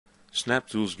Snap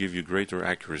tools give you greater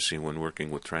accuracy when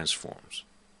working with transforms.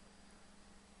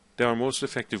 They are most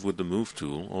effective with the Move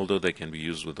tool, although they can be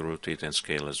used with Rotate and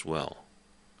Scale as well.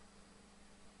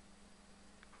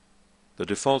 The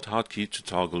default hotkey to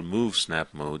toggle Move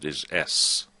Snap mode is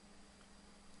S.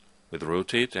 With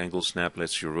Rotate, Angle Snap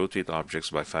lets you rotate objects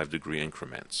by 5-degree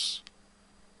increments.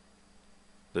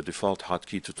 The default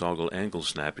hotkey to toggle Angle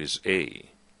Snap is A.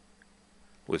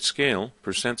 With Scale,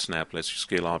 % Snap lets you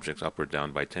scale objects up or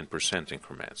down by 10%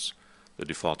 increments. The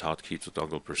default hotkey to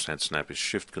toggle % Snap is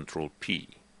Shift-Control-P.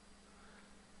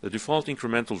 The default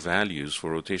incremental values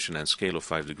for rotation and scale of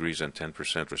 5 degrees and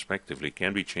 10% respectively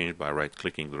can be changed by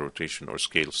right-clicking the rotation or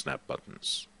scale snap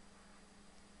buttons.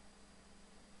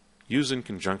 Used in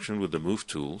conjunction with the Move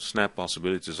tool, snap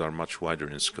possibilities are much wider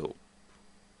in scope.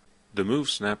 The Move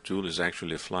Snap tool is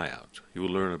actually a flyout. You will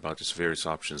learn about its various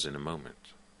options in a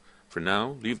moment. For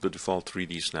now, leave the default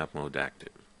 3D snap mode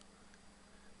active.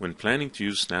 When planning to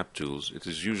use snap tools, it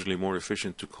is usually more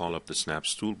efficient to call up the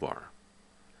Snaps toolbar.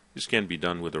 This can be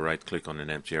done with a right-click on an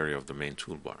empty area of the main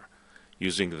toolbar.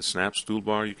 Using the Snaps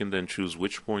toolbar, you can then choose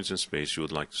which points in space you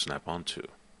would like to snap onto.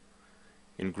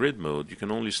 In grid mode, you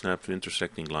can only snap to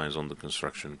intersecting lines on the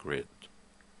construction grid.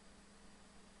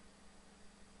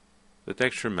 The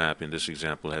texture map in this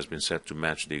example has been set to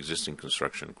match the existing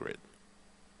construction grid.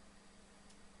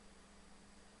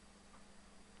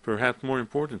 Perhaps more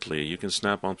importantly, you can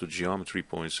snap onto geometry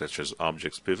points such as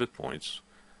objects' pivot points,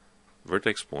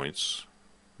 vertex points,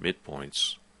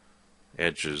 midpoints,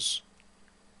 edges,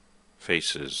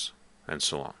 faces, and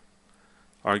so on.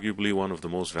 Arguably one of the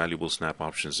most valuable snap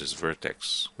options is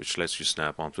vertex, which lets you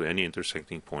snap onto any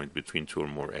intersecting point between two or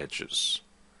more edges.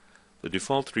 The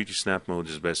default 3D snap mode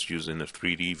is best used in a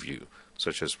 3D view,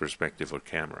 such as perspective or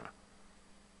camera.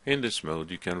 In this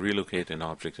mode, you can relocate an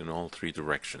object in all three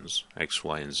directions, X,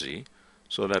 Y, and Z,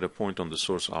 so that a point on the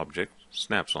source object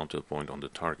snaps onto a point on the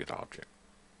target object.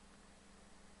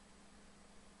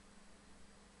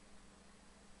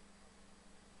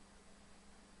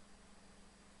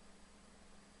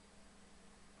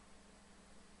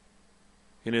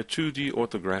 In a 2D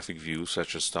orthographic view,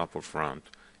 such as top or front,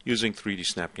 using 3D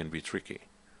snap can be tricky.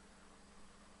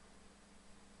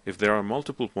 If there are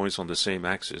multiple points on the same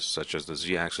axis, such as the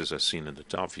Z-axis as seen in the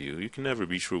top view, you can never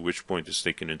be sure which point is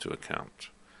taken into account.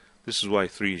 This is why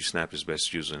 3D snap is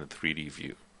best used in a 3D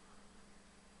view.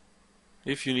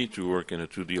 If you need to work in a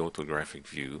 2D orthographic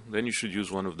view, then you should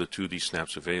use one of the 2D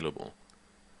snaps available.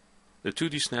 The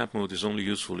 2D snap mode is only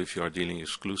useful if you are dealing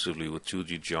exclusively with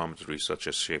 2D geometry such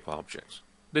as shape objects.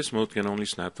 This mode can only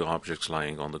snap to objects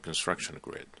lying on the construction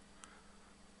grid.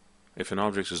 If an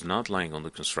object is not lying on the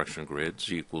construction grid,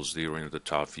 Z equals 0 in the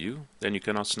top view, then you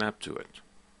cannot snap to it.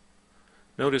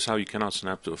 Notice how you cannot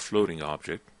snap to a floating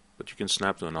object, but you can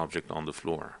snap to an object on the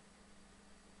floor.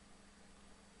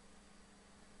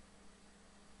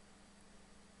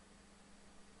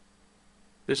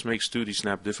 This makes 2D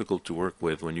snap difficult to work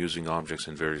with when using objects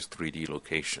in various 3D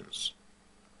locations.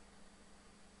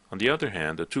 On the other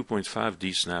hand, the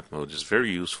 2.5D snap mode is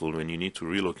very useful when you need to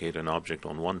relocate an object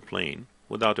on one plane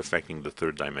without affecting the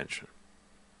third dimension.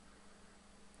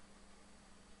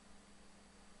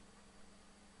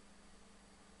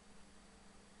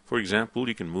 For example,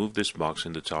 you can move this box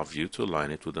in the top view to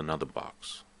align it with another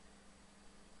box.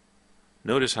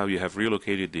 Notice how you have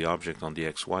relocated the object on the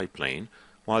XY plane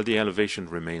while the elevation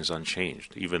remains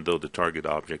unchanged, even though the target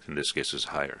object in this case is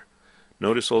higher.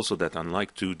 Notice also that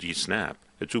unlike 2D snap,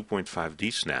 a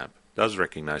 2.5D snap does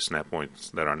recognize snap points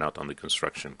that are not on the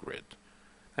construction grid.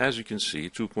 As you can see,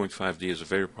 2.5D is a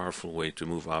very powerful way to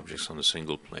move objects on a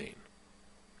single plane.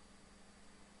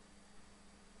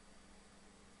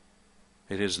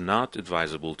 It is not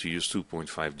advisable to use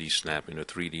 2.5D snap in a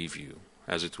 3D view,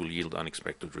 as it will yield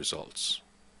unexpected results.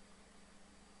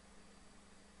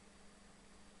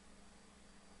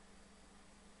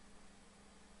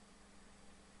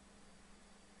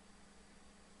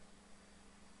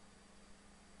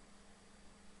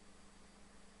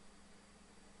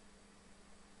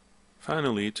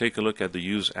 Finally, take a look at the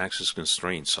Use Axis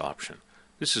Constraints option.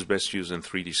 This is best used in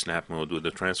 3D snap mode with the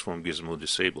Transform gizmo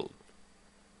disabled.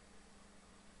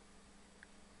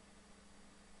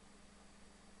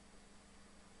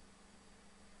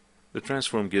 The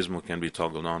Transform gizmo can be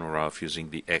toggled on or off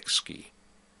using the X key.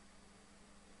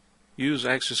 Use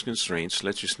Axis Constraints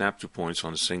lets you snap to points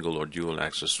on a single or dual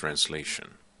axis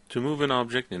translation. To move an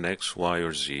object in X, Y,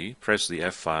 or Z, press the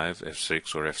F5,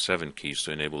 F6, or F7 keys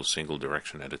to enable a single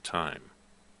direction at a time.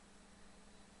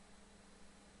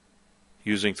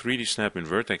 Using 3D Snap in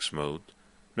vertex mode,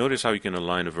 notice how you can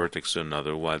align a vertex to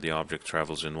another while the object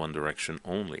travels in one direction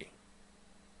only.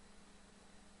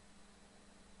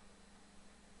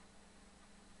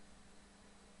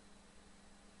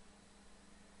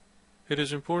 It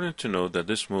is important to note that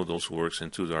this mode also works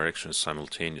in two directions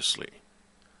simultaneously.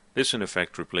 This in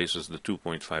effect replaces the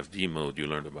 2.5D mode you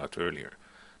learned about earlier.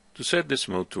 To set this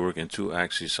mode to work in two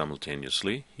axes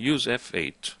simultaneously, use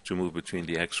F8 to move between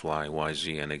the XY,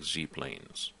 YZ, and XZ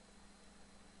planes.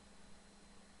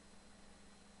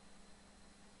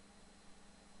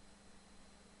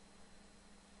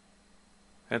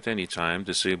 At any time,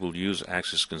 disable Use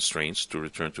Axis Constraints to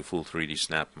return to full 3D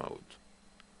snap mode.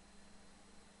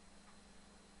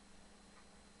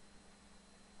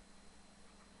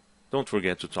 Don't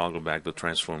forget to toggle back the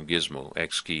Transform Gizmo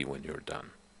X key when you're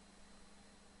done.